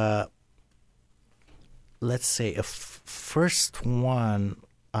 let's say, a first one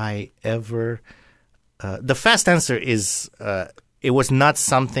I ever... the fast answer is it was not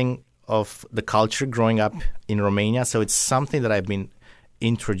something of the culture growing up in Romania. So it's something that I've been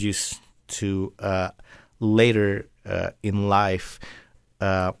introduced to later in life.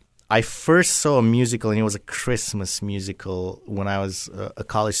 I first saw a musical, and it was a Christmas musical when I was a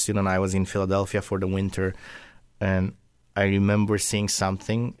college student. I was in Philadelphia for the winter, and I remember seeing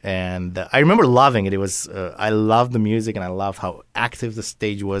something, and I remember loving it. It was I loved the music, and I loved how active the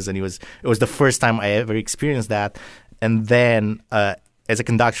stage was, and it was the first time I ever experienced that. And then as a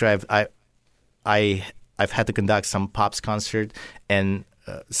conductor, I've had to conduct some pops concert, and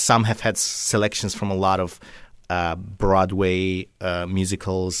some have had selections from a lot of Broadway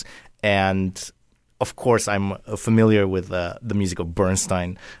musicals, and of course I'm familiar with the music of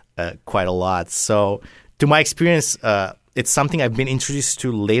Bernstein quite a lot. So to my experience, it's something I've been introduced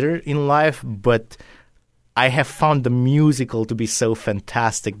to later in life, but I have found the musical to be so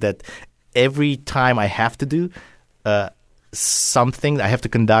fantastic that every time I have to do something, I have to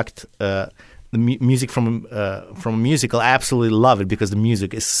conduct the music from a musical, I absolutely love it because the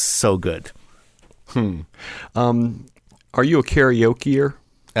music is so good. Are you a karaokeer?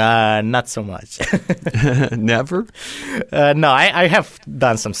 Not so much. Never? No, I have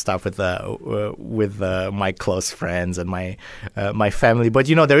done some stuff with my close friends and my family, but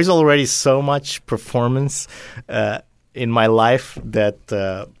there is already so much performance in my life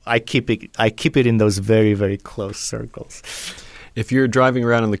that I keep it in those very, very close circles. If you're driving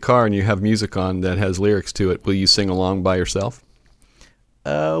around in the car and you have music on that has lyrics to it, will you sing along by yourself?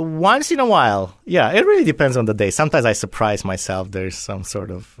 Once in a while. Yeah, it really depends on the day. Sometimes I surprise myself. There's some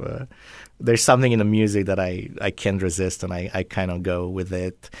sort of there's something in the music that I can't resist, and I kind of go with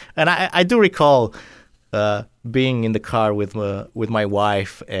it. And I do recall being in the car with my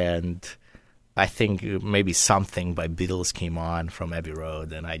wife, and I think maybe Something by Beatles came on from Abbey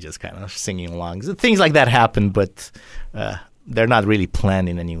Road, and I just kind of singing along. Things like that happen, but they're not really planned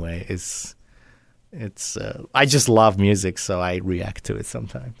in any way. It's I just love music, so I react to it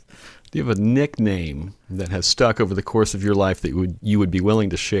sometimes. Do you have a nickname that has stuck over the course of your life that you would be willing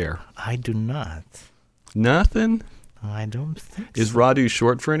to share? I do not. Nothing? I don't think Is so. Radu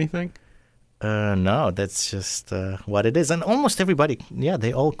short for anything? No, that's just what it is. And almost everybody,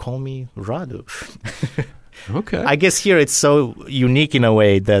 they all call me Radu. Okay. I guess here it's so unique in a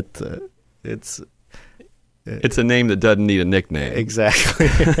way that it's a name that doesn't need a nickname. Exactly.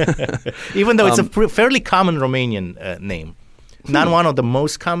 Even though it's a fairly common Romanian name. Not one of the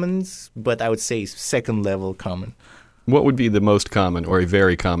most commons, but I would say second level common. What would be the most common or a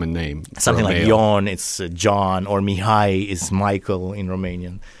very common name? Something like male? Ion, it's John, or Mihai is Michael in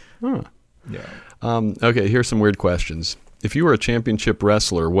Romanian. Huh. Yeah. Okay, here's some weird questions. If you were a championship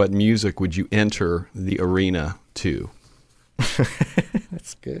wrestler, what music would you enter the arena to?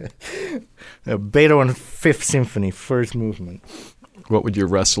 That's good. Beethoven Fifth Symphony, first movement. What would your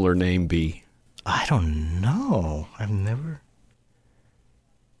wrestler name be? I don't know. I've never...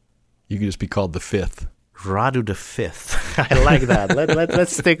 You could just be called the Fifth. Radu the Fifth. I like that.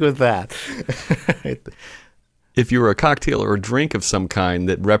 Let's stick with that. If you were a cocktail or a drink of some kind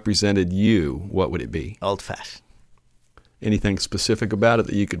that represented you, what would it be? Old-fashioned. Anything specific about it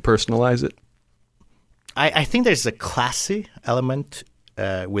that you could personalize it? I think there's a classy element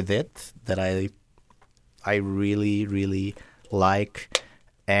with it that I really, really like.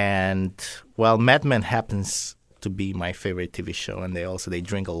 And, well, Mad Men happens to be my favorite TV show, and they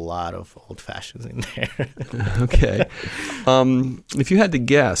drink a lot of old fashions in there. Okay. If you had to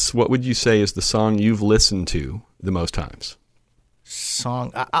guess, what would you say is the song you've listened to the most times?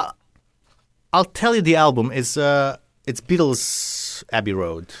 Song, I'll tell you the album is it's Beatles' Abbey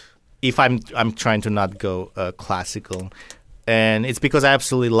Road. If I'm trying to not go classical, and it's because I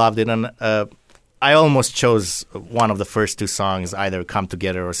absolutely loved it, and I almost chose one of the first two songs, either Come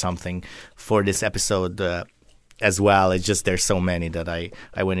Together or something, for this episode as well. It's just there's so many that I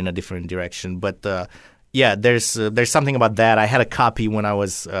went in a different direction. But there's something about that. I had a copy when I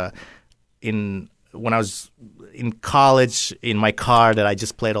was in college in my car that I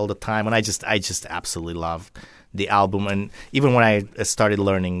just played all the time, and I just absolutely loved the album. And even when I started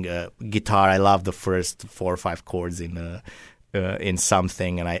learning guitar, I loved the first 4 or 5 chords in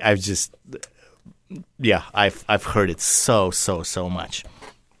Something, and I've heard it so much.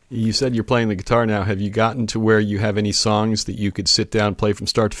 You said you're playing the guitar now. Have you gotten to where you have any songs that you could sit down, play from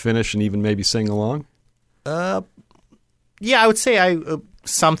start to finish, and even maybe sing along? I would say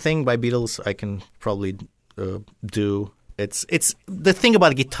Something by Beatles I can probably do. It's the thing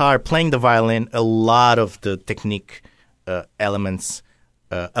about guitar, playing the violin, a lot of the technique elements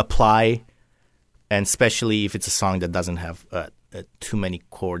apply, and especially if it's a song that doesn't have too many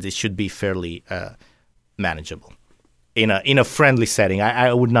chords, it should be fairly manageable. In a friendly setting.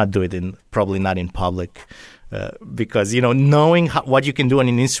 I would not do it probably not in public, because knowing what you can do on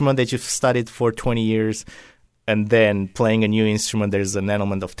an instrument that you've studied for 20 years, and then playing a new instrument, there's an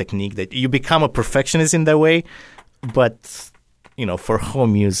element of technique that you become a perfectionist in that way. But for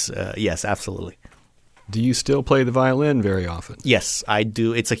home use, yes, absolutely. Do you still play the violin very often? Yes, I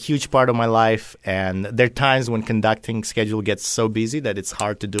do. It's a huge part of my life, and there are times when conducting schedule gets so busy that it's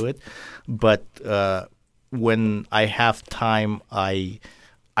hard to do it. But when I have time, I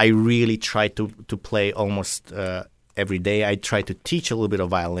really try to play almost every day. I try to teach a little bit of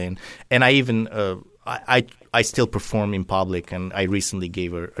violin, and I even I still perform in public. And I recently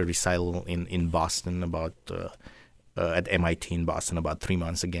gave a recital in Boston about. At MIT in Boston about 3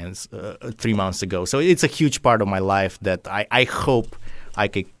 months ago. So it's a huge part of my life that I hope I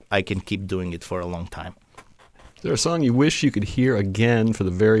can keep doing it for a long time. Is there a song you wish you could hear again for the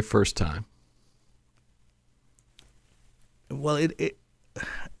very first time? Well,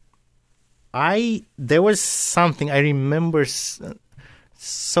 there was something I remember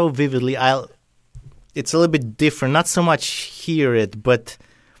so vividly. It's a little bit different. Not so much hear it, but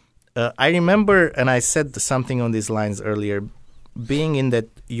I remember, and I said something on these lines earlier, being in that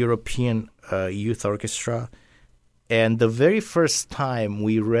European youth orchestra, and the very first time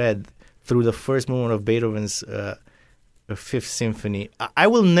we read through the first movement of Beethoven's Fifth Symphony, I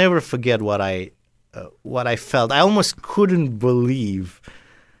will never forget what I felt. I almost couldn't believe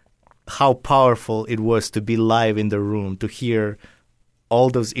how powerful it was to be live in the room, to hear all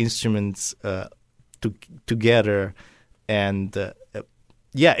those instruments together, and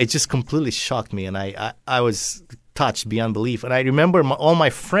yeah, it just completely shocked me, and I was touched beyond belief. And I remember all my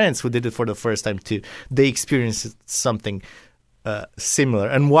friends who did it for the first time too. They experienced something similar.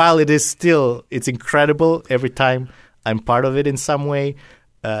 And while it's incredible every time I'm part of it in some way,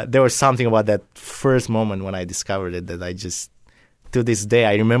 there was something about that first moment when I discovered it that I just, to this day,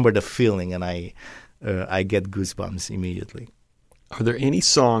 I remember the feeling, and I get goosebumps immediately. Are there any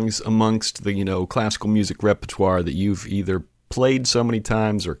songs amongst the classical music repertoire that you've either played so many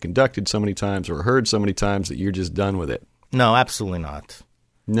times or conducted so many times or heard so many times that you're just done with it? No, absolutely not.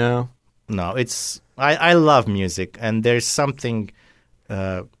 No? No, I love music, and there's something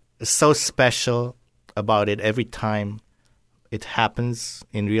so special about it every time it happens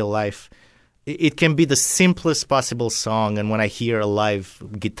in real life. It can be the simplest possible song, and when I hear a live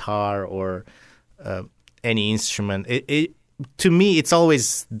guitar or any instrument, to me, it's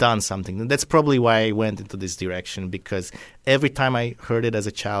always done something. That's probably why I went into this direction, because every time I heard it as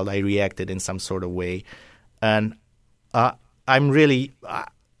a child, I reacted in some sort of way. And I'm really,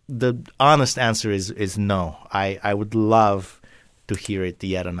 the honest answer is no. I would love to hear it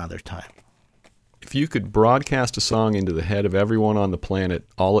yet another time. If you could broadcast a song into the head of everyone on the planet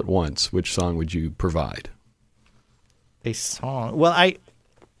all at once, which song would you provide? A song? Well,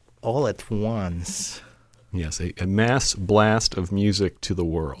 all at once. Yes, a mass blast of music to the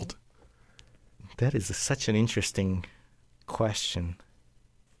world. That is such an interesting question.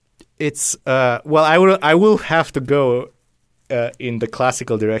 It's well, I will have to go in the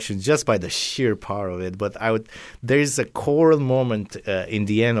classical direction just by the sheer power of it. But there is a choral moment in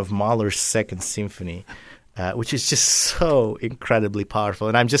the end of Mahler's Second Symphony, which is just so incredibly powerful.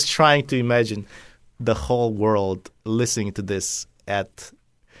 And I'm just trying to imagine the whole world listening to this at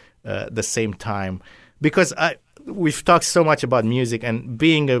the same time. Because we've talked so much about music, and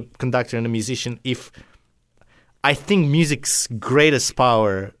being a conductor and a musician, I think music's greatest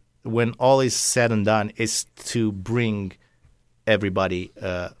power, when all is said and done, is to bring everybody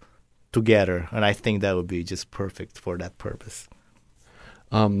together. And I think that would be just perfect for that purpose.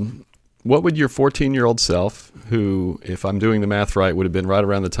 What would your 14-year-old self, who, if I'm doing the math right, would have been right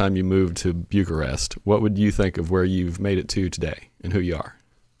around the time you moved to Bucharest, what would you think of where you've made it to today and who you are?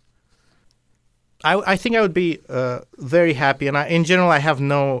 I think I would be very happy, and in general, I have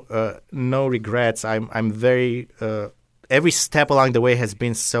no regrets. I'm very every step along the way has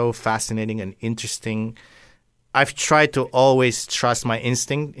been so fascinating and interesting. I've tried to always trust my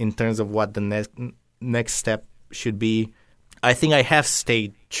instinct in terms of what the next step should be. I think I have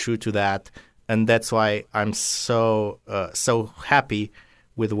stayed true to that, and that's why I'm so happy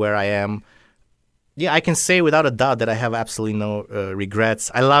with where I am. Yeah, I can say without a doubt that I have absolutely no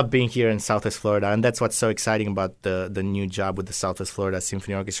regrets. I love being here in Southwest Florida, and that's what's so exciting about the new job with the Southwest Florida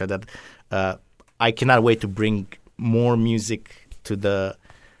Symphony Orchestra, that I cannot wait to bring more music to the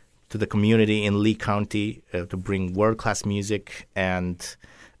community in Lee County, to bring world-class music. And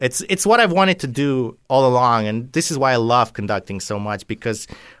it's what I've wanted to do all along, and this is why I love conducting so much, because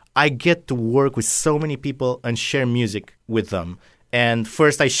I get to work with so many people and share music with them. And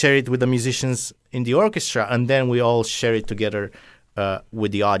first I share it with the musicians in the orchestra, and then we all share it together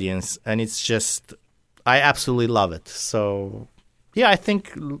with the audience. And it's just, I absolutely love it. So, yeah, I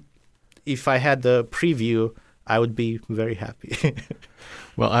think if I had the preview, I would be very happy.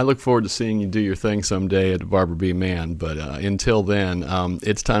 Well, I look forward to seeing you do your thing someday at Barbara B. Mann. But until then,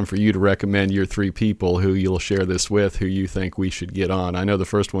 it's time for you to recommend your 3 people who you'll share this with, who you think we should get on. I know the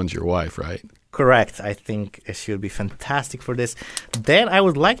first one's your wife, right? Correct. I think she would be fantastic for this. Then I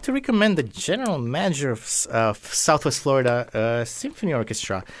would like to recommend the general manager of Southwest Florida Symphony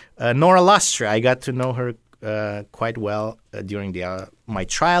Orchestra, Nora Lustre. I got to know her quite well during my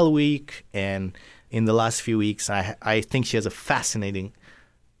trial week, and in the last few weeks, I think she has a fascinating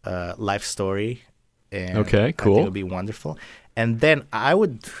life story. And okay, cool. I think it would be wonderful. And then I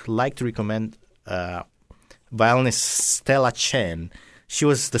would like to recommend violinist Stella Chen. She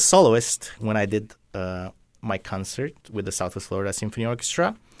was the soloist when I did my concert with the Southwest Florida Symphony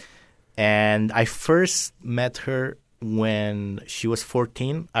Orchestra. And I first met her when she was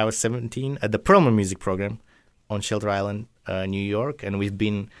 14. I was 17 at the Perlman Music Program on Shelter Island, New York. And we've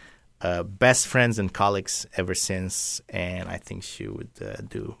been best friends and colleagues ever since. And I think she would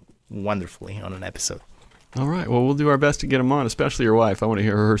do wonderfully on an episode. All right. Well, we'll do our best to get him on, especially your wife. I want to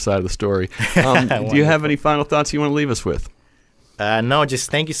hear her side of the story. Do you have any final thoughts you want to leave us with? No,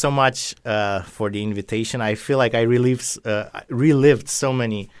 just thank you so much for the invitation. I feel like I relived so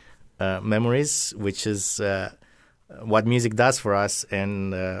many memories, which is what music does for us,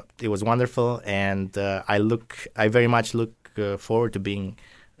 and it was wonderful. And I very much look forward to being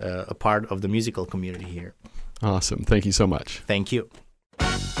a part of the musical community here. Awesome. Thank you so much. Thank you.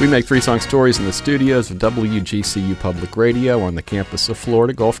 We make 3 Song Stories in the studios of WGCU Public Radio on the campus of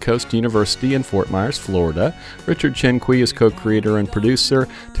Florida Gulf Coast University in Fort Myers, Florida. Richard Chenqui is co-creator and producer.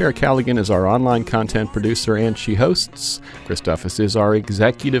 Tara Callaghan is our online content producer, and she hosts. Christophus is our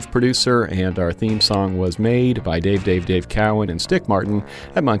executive producer, and our theme song was made by Dave Cowan and Stick Martin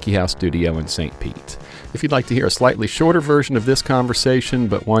at Monkey House Studio in St. Pete. If you'd like to hear a slightly shorter version of this conversation,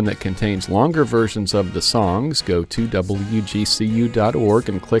 but one that contains longer versions of the songs, go to WGCU.org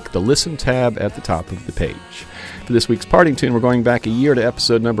and click the Listen tab at the top of the page. For this week's parting tune, we're going back a year to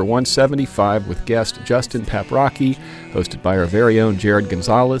episode number 175 with guest Justin Paprocki, hosted by our very own Jared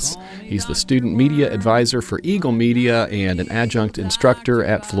Gonzalez. He's the student media advisor for Eagle Media and an adjunct instructor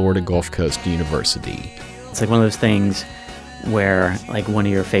at Florida Gulf Coast University. It's like one of those things where like one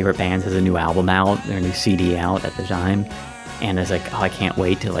of your favorite bands has a new album out, their new CD out at the time, and it's like, oh, I can't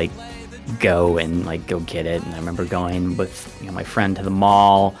wait to like go get it. And I remember going with my friend to the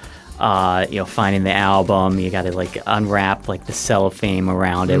mall, finding the album. You got to like unwrap like the cellophane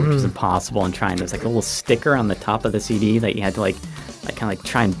around it, which is impossible, and trying. There's like a little sticker on the top of the CD that you had to like kind of like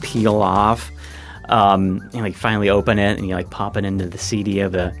try and peel off, and like finally open it, and you like pop it into the CD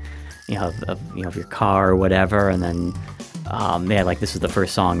of the of your car or whatever, and then this was the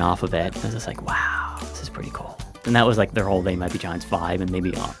first song off of it. I was just like, wow, this is pretty cool. And that was like their whole They Might Be Giants vibe, and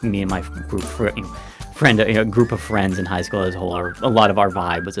maybe me and my group of friends in high school as a whole, a lot of our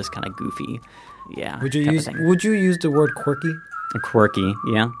vibe was just kind of goofy. Yeah. Would you use the word quirky? Quirky,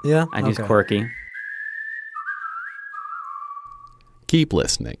 yeah. Yeah? I'd use quirky. Keep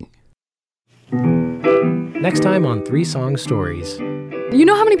listening. Next time on 3 Song Stories. You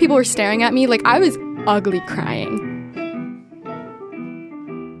know how many people were staring at me? Like, I was ugly crying.